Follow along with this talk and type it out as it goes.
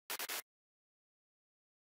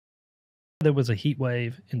There was a heat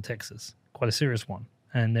wave in Texas, quite a serious one.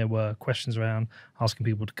 And there were questions around asking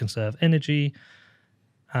people to conserve energy.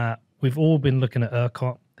 We've all been looking at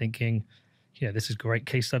ERCOT thinking, yeah, this is a great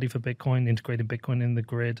case study for Bitcoin, integrating Bitcoin in the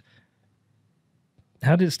grid.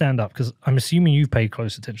 How did it stand up? Because I'm assuming you've paid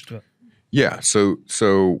close attention to it. Yeah.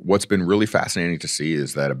 So what's been really fascinating to see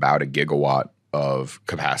is that about a gigawatt of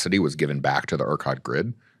capacity was given back to the ERCOT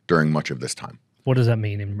grid during much of this time. What does that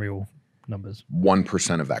mean in real numbers?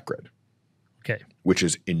 1% of that grid. Okay. Which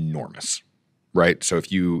is enormous, right? So if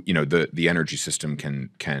the energy system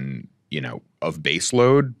can of base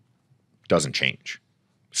load doesn't change.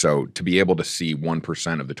 So to be able to see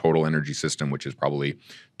 1% of the total energy system, which is probably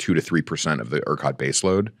 2 to 3% of the ERCOT base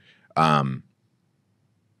load,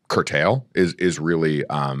 curtail is really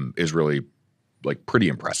like pretty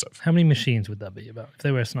impressive. How many machines would that be about if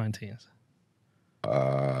they were S19s?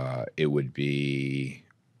 It would be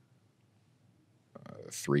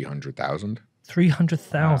 300,000.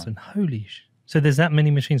 300,000. Wow. Holy so there's that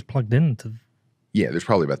many machines plugged into. Yeah, there's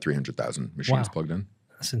probably about 300,000 machines plugged in.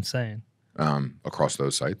 That's insane. Across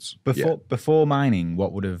those sites. Before mining,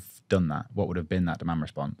 what would have done that? What would have been that demand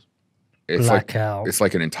response? It's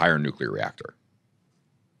like an entire nuclear reactor.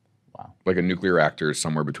 Wow. Like a nuclear reactor is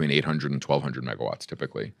somewhere between 800 and 1,200 megawatts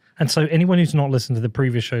typically. And so anyone who's not listened to the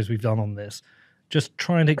previous shows we've done on this, just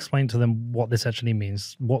trying to explain to them what this actually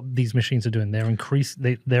means, what these machines are doing.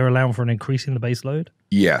 They're allowing for an increase in the base load?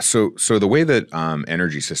 Yeah. So the way that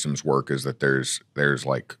energy systems work is that there's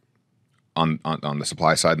like on the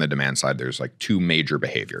supply side and the demand side, there's like two major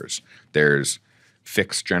behaviors. There's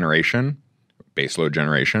fixed generation, baseload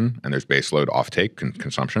generation, and there's baseload offtake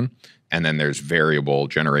consumption. And then there's variable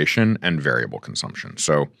generation and variable consumption.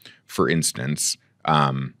 So for instance,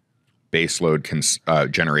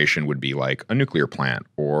 baseload generation would be like a nuclear plant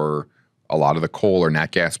or a lot of the coal or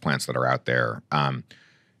nat gas plants that are out there,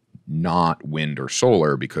 not wind or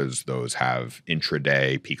solar because those have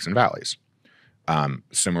intraday peaks and valleys.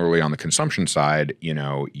 Similarly, on the consumption side,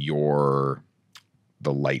 the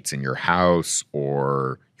lights in your house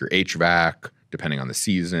or your HVAC, depending on the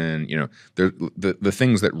season, the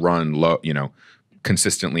things that run low,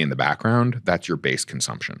 consistently in the background, that's your base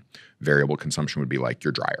consumption. Variable consumption would be like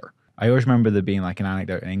your dryer. I always remember there being like an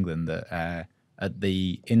anecdote in England that at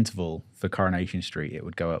the interval for Coronation Street, it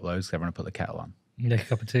would go up loads because everyone would put the kettle on. Make a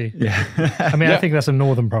cup of tea. Yeah. I mean, I think that's a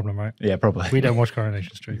northern problem, right? Yeah, probably. We don't watch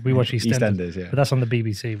Coronation Street. We watch EastEnders. EastEnders, yeah. But that's on the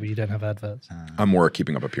BBC where you don't have adverts. I'm more a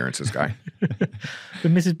keeping up appearances guy. But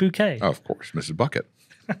Mrs. Bouquet. Oh, of course. Mrs. Bucket.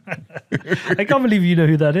 I can't believe you know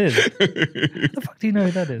who that is. How the fuck do you know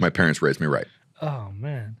who that is? My parents raised me right. Oh,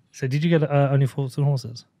 man. So did you get Only Fools and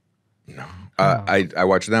Horses? No. I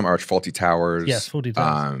watched them. I watched Fawlty Towers. Yes, Fawlty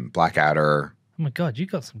Towers. Blackadder. Oh, my God. You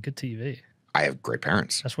got some good TV. I have great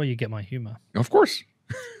parents. That's why you get my humor. Of course.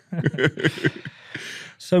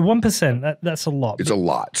 So 1%, that's a lot. It's a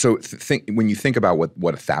lot. So when you think about what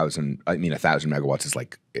 1,000 megawatts is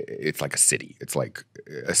like, it's like a city. It's like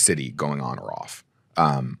a city going on or off.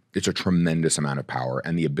 It's a tremendous amount of power,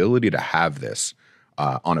 and the ability to have this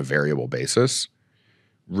on a variable basis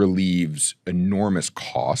relieves enormous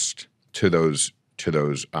cost to those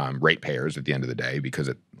ratepayers at the end of the day, because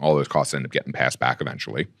all those costs end up getting passed back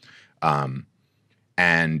eventually.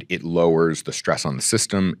 And it lowers the stress on the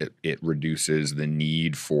system. It reduces the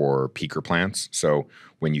need for peaker plants. So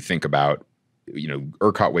when you think about,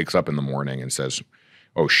 ERCOT wakes up in the morning and says,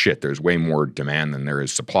 oh shit, there's way more demand than there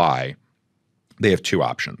is supply. They have two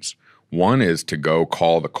options. One is to go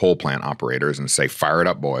call the coal plant operators and say, fire it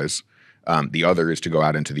up, boys. The other is to go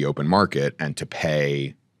out into the open market and to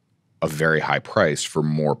pay a very high price for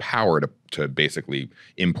more power to basically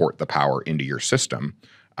import the power into your system.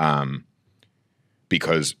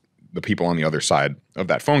 Because the people on the other side of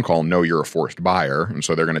that phone call know you're a forced buyer, and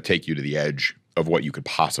so they're going to take you to the edge of what you could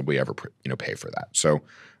possibly ever pay for that. So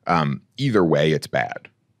either way, it's bad,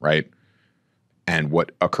 right? And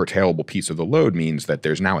what a curtailable piece of the load means that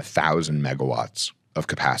there's now 1,000 megawatts of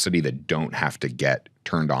capacity that don't have to get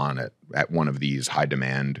turned on at one of these high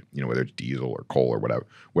demand, whether it's diesel or coal or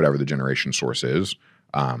whatever the generation source is,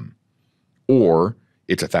 or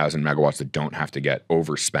it's 1,000 megawatts that don't have to get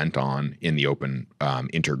overspent on in the open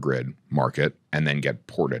intergrid market and then get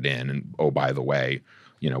ported in. And oh, by the way,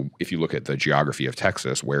 if you look at the geography of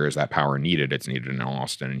Texas, where is that power needed? It's needed in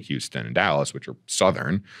Austin and Houston and Dallas, which are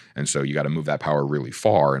southern. And so you got to move that power really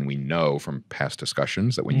far. And we know from past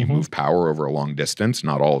discussions that when you move power over a long distance,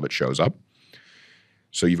 not all of it shows up.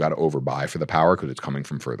 So you've got to overbuy for the power because it's coming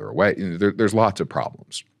from further away. There's lots of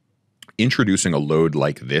problems. Introducing a load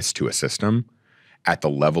like this to a system at the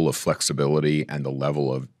level of flexibility and the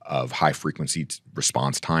level of high frequency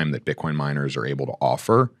response time that Bitcoin miners are able to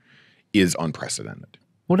offer is unprecedented.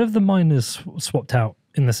 What have the miners swapped out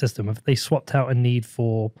in the system? Have they swapped out a need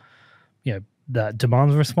for, that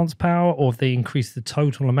demand response power, or have they increased the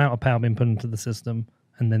total amount of power being put into the system?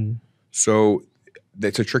 And then, so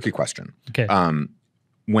that's a tricky question. okay,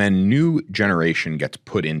 When new generation gets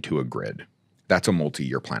put into a grid, that's a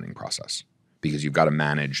multi-year planning process because you've got to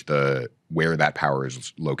manage where that power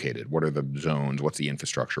is located. What are the zones? What's the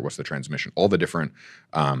infrastructure? What's the transmission? All the different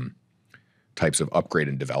types of upgrade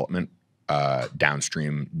and development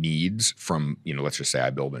downstream needs from, let's just say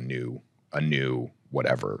I build a new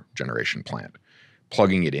whatever generation plant.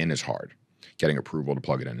 Plugging it in is hard. Getting approval to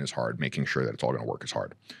plug it in is hard. Making sure that it's all going to work is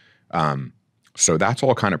hard. So that's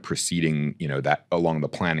all kind of proceeding, that along the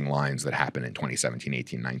planning lines that happened in 2017,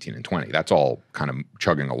 18, 19, and 20. That's all kind of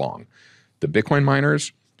chugging along. The Bitcoin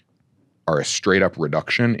miners are a straight up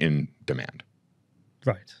reduction in demand.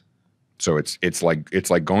 right. So it's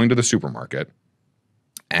like going to the supermarket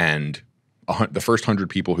and the first 100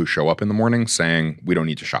 people who show up in the morning saying, we don't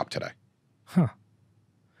need to shop today. Huh.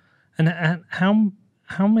 And how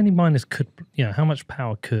many miners could, how much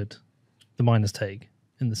power could the miners take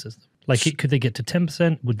in the system? Like, could they get to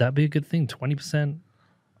 10%? Would that be a good thing? 20%?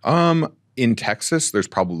 In Texas, there's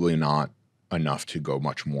probably not enough to go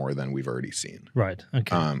much more than we've already seen. Right.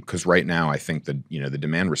 Okay. Because right now, I think that the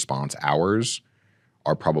demand response hours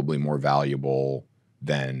are probably more valuable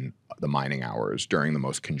than the mining hours during the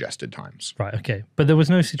most congested times. Right. Okay. But there was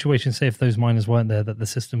no situation, say, if those miners weren't there, that the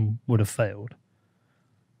system would have failed.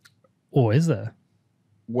 Or is there?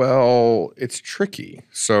 Well, it's tricky.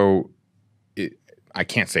 So I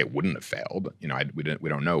can't say it wouldn't have failed. We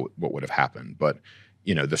don't know what would have happened, but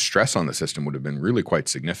the stress on the system would have been really quite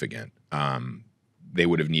significant. They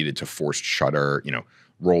would have needed to forced shutter.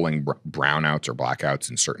 Rolling brownouts or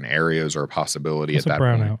blackouts in certain areas are a possibility. What's at that a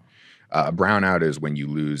brownout? point. A brownout is when you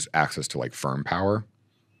lose access to like firm power.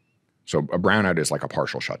 So a brownout is like a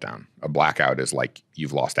partial shutdown. A blackout is like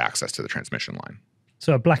you've lost access to the transmission line.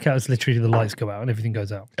 So a blackout is literally the lights go out and everything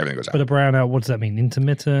goes out. Everything goes out. But a brownout, what does that mean?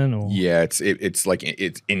 Intermittent or? Yeah, it's like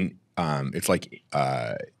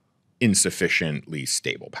insufficiently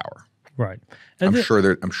stable power. Right. I'm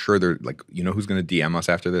sure they're like, who's going to DM us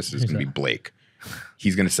after this? It's going to be Blake.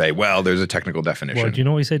 He's going to say, well, there's a technical definition. Well, do you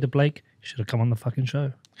know what we say to Blake? You should have come on the fucking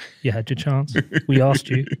show. You had your chance. We asked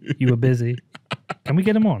you. You were busy. Can we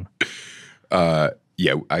get him on?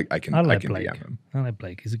 Yeah, I can Blake. DM him. I like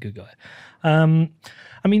Blake. He's a good guy. I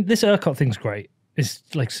mean, this ERCOT thing's great. It's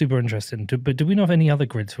like super interesting. But do we know of any other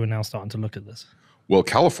grids who are now starting to look at this? Well,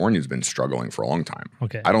 California's been struggling for a long time.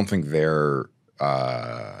 Okay. I don't think they're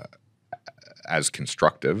as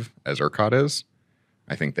constructive as ERCOT is.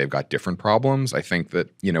 I think they've got different problems. I think that,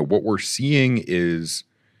 what we're seeing is,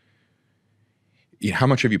 how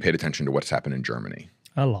much have you paid attention to what's happened in Germany?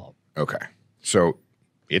 A lot. Okay. So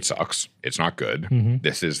it sucks. It's not good. Mm-hmm.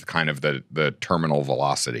 This is kind of the terminal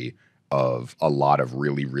velocity of a lot of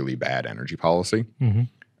really, really bad energy policy.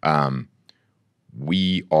 Mm-hmm.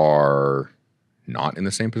 We are not in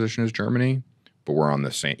the same position as Germany, but we're on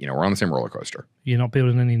the same roller coaster. You're not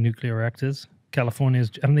building any nuclear reactors?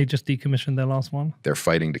 Haven't they just decommissioned their last one? They're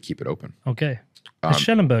fighting to keep it open. Okay. Has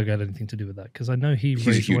Schellenberg had anything to do with that? Because I know he's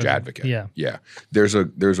a huge advocate. Yeah. Yeah. There's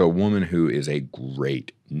a woman who is a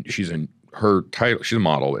great, her title, she's a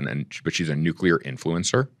model, but she's a nuclear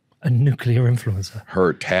influencer. A nuclear influencer.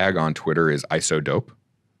 Her tag on Twitter is isodope.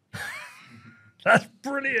 That's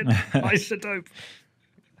brilliant. Isodope.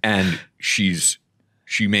 And she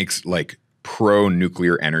makes like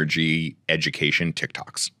pro-nuclear energy education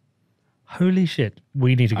TikToks. Holy shit.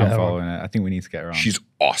 We need to go I'm following it. I think we need to get her on. She's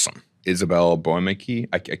awesome. Isabel Boemeke.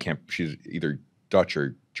 I can't, she's either Dutch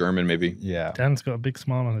or German maybe. Yeah. Dan's got a big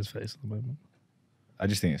smile on his face at the moment. I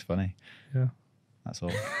just think it's funny. Yeah. That's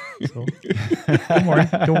all. So, don't worry.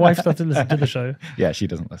 Your wife doesn't listen to the show. Yeah, she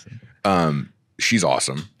doesn't listen. She's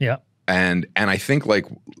awesome. Yeah. And I think like,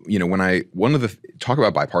 one of the talk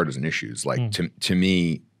about bipartisan issues, like to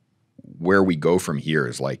me, where we go from here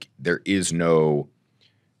is like, there is no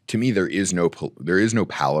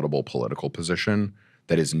palatable political position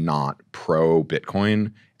that is not pro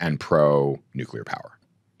Bitcoin and pro nuclear power.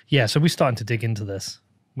 Yeah. So we're starting to dig into this.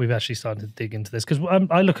 We've actually started to dig into this because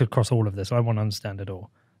I look across all of this. I want to understand it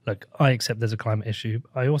all. Look, I accept there's a climate issue.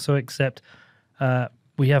 I also accept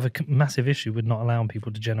we have a massive issue with not allowing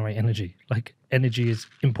people to generate energy. Like, energy is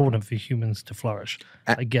important for humans to flourish.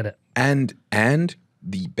 I get it. And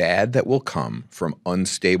the bad that will come from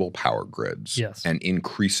unstable power grids and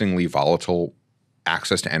increasingly volatile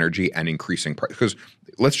access to energy and increasing price. Because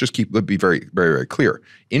let's be very, very, very clear.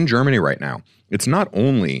 In Germany right now, it's not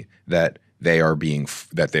only that they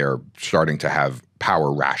are starting to have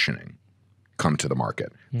power rationing come to the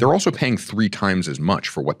market. They're also paying 3 times as much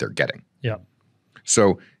for what they're getting. Yeah.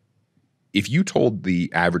 So if you told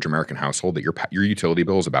the average American household that your utility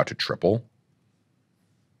bill is about to triple,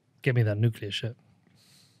 get me that nuclear shit.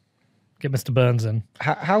 Get Mr. Burns in.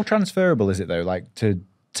 How transferable is it though? Like to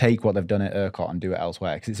take what they've done at ERCOT and do it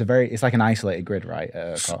elsewhere? Because it's like an isolated grid, right?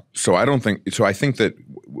 At ERCOT. So I think that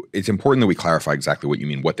it's important that we clarify exactly what you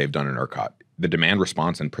mean, what they've done in ERCOT. The demand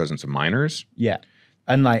response and presence of miners. Yeah,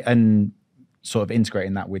 and sort of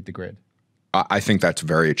integrating that with the grid. I think that's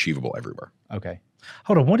very achievable everywhere. Okay.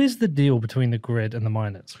 Hold on. What is the deal between the grid and the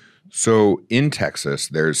miners? So in Texas,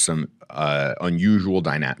 there's some unusual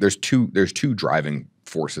dynamic. There's two driving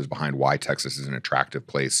forces behind why Texas is an attractive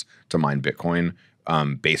place to mine Bitcoin,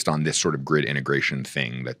 based on this sort of grid integration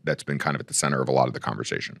thing that's been kind of at the center of a lot of the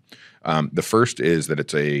conversation. The first is that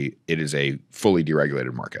it is a fully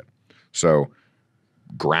deregulated market. So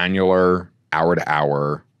granular, hour to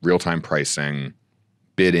hour, real time pricing,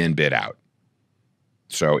 bid in, bid out.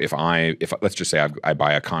 So if let's just say I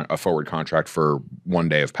buy a forward contract for 1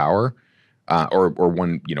 day of power, or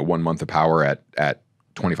 1 month of power at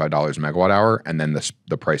 $25 a megawatt hour, and then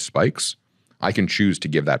the price spikes, I can choose to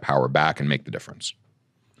give that power back and make the difference.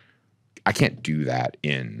 I can't do that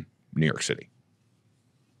in New York City.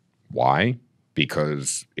 Why?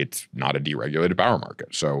 Because it's not a deregulated power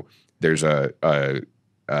market. So there's a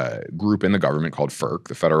group in the government called FERC,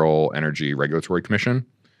 the Federal Energy Regulatory Commission.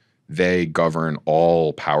 They govern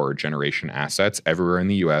all power generation assets everywhere in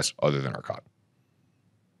the U.S. other than ERCOT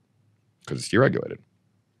because it's deregulated.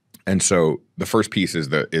 And so the first piece is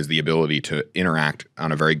the ability to interact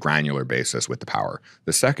on a very granular basis with the power.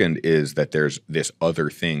 The second is that there's this other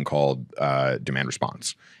thing called demand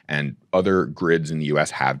response. And other grids in the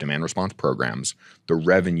U.S. have demand response programs. The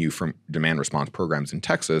revenue from demand response programs in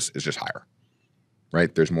Texas is just higher.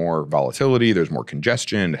 Right? There's more volatility, there's more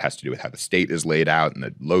congestion. It has to do with how the state is laid out and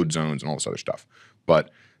the load zones and all this other stuff.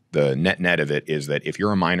 But the net of it is that if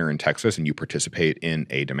you're a miner in Texas and you participate in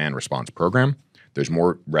a demand response program, there's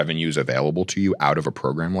more revenues available to you out of a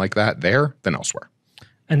program like that there than elsewhere.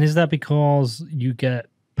 And is that because you get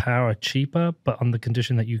power cheaper, but on the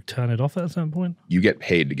condition that you turn it off at a certain point? You get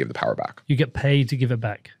paid to give the power back. You get paid to give it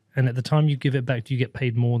back. And at the time you give it back, do you get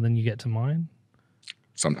paid more than you get to mine?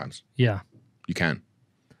 Sometimes. Yeah. You can.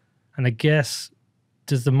 And I guess,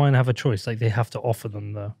 does the miner have a choice? Like they have to offer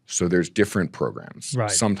them though. So there's different programs.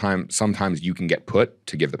 Right. Sometimes you can get put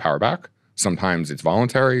to give the power back. Sometimes it's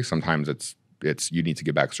voluntary. Sometimes it's you need to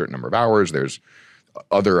give back a certain number of hours. There's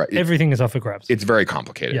other everything is up for grabs. It's very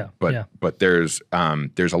complicated. Yeah. But there's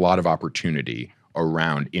a lot of opportunity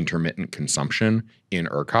around intermittent consumption in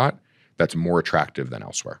ERCOT that's more attractive than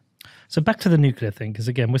elsewhere. So back to the nuclear thing, because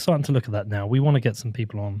again, we're starting to look at that now. We want to get some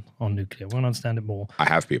people on nuclear. We want to understand it more. I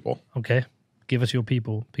have people. Okay, give us your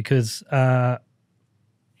people, because there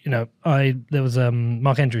was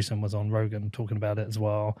Mark Andreessen was on Rogan talking about it as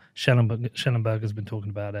well. Schellenberger's been talking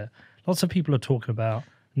about it. Lots of people are talking about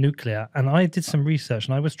nuclear, and I did some research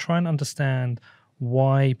and I was trying to understand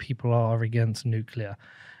why people are against nuclear.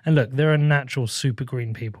 And look, there are natural super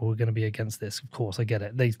green people who are going to be against this. Of course, I get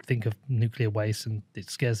it. They think of nuclear waste and it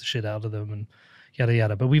scares the shit out of them and yada,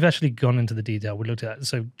 yada. But we've actually gone into the detail. We looked at it.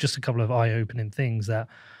 So just a couple of eye-opening things that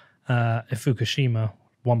at Fukushima,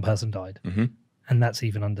 one person died. Mm-hmm. And that's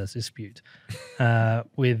even under dispute.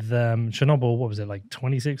 With Chernobyl, what was it, like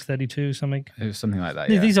 26, 32, something? It was something like that,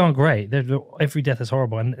 yeah. These aren't great. Every death is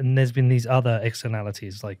horrible. And there's been these other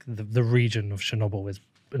externalities, like the region of Chernobyl is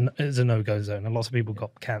a no-go zone. And lots of people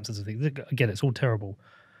got cancers and things. Again, it's all terrible.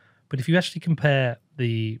 But if you actually compare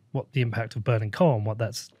what the impact of burning coal and what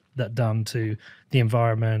that's done to the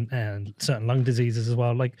environment and certain lung diseases as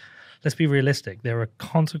well, like, let's be realistic. There are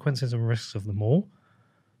consequences and risks of them all.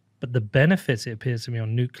 But the benefits, it appears to me,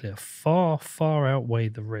 on nuclear far, far outweigh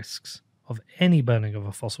the risks of any burning of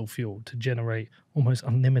a fossil fuel to generate almost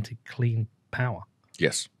unlimited clean power.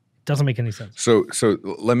 Yes. It doesn't make any sense. So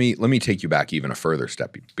let me take you back even a further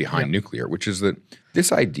step behind nuclear, which is that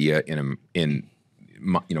this idea in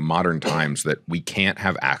modern times that we can't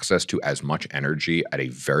have access to as much energy at a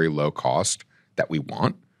very low cost that we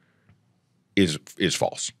want is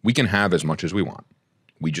false. We can have as much as we want.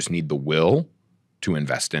 We just need the will to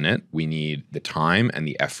invest in it. We need the time and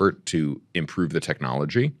the effort to improve the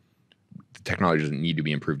technology. The technology doesn't need to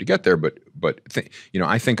be improved to get there, but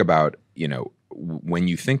I think about, when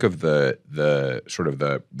you think of the sort of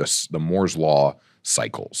the Moore's law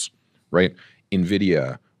cycles, right?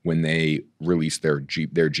 NVIDIA, when they released their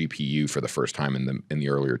GPU for the first time in the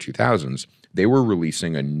earlier 2000s, they were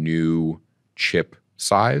releasing a new chip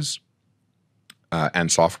size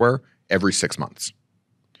and software every 6 months.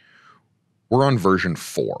 We're on version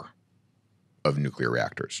 4 of nuclear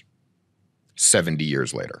reactors 70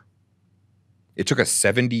 years later. It took us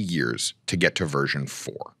 70 years to get to version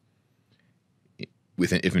 4.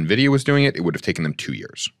 If NVIDIA was doing it, it would have taken them 2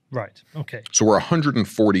 years. Right. Okay. So we're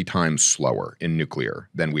 140 times slower in nuclear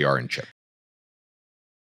than we are in chip.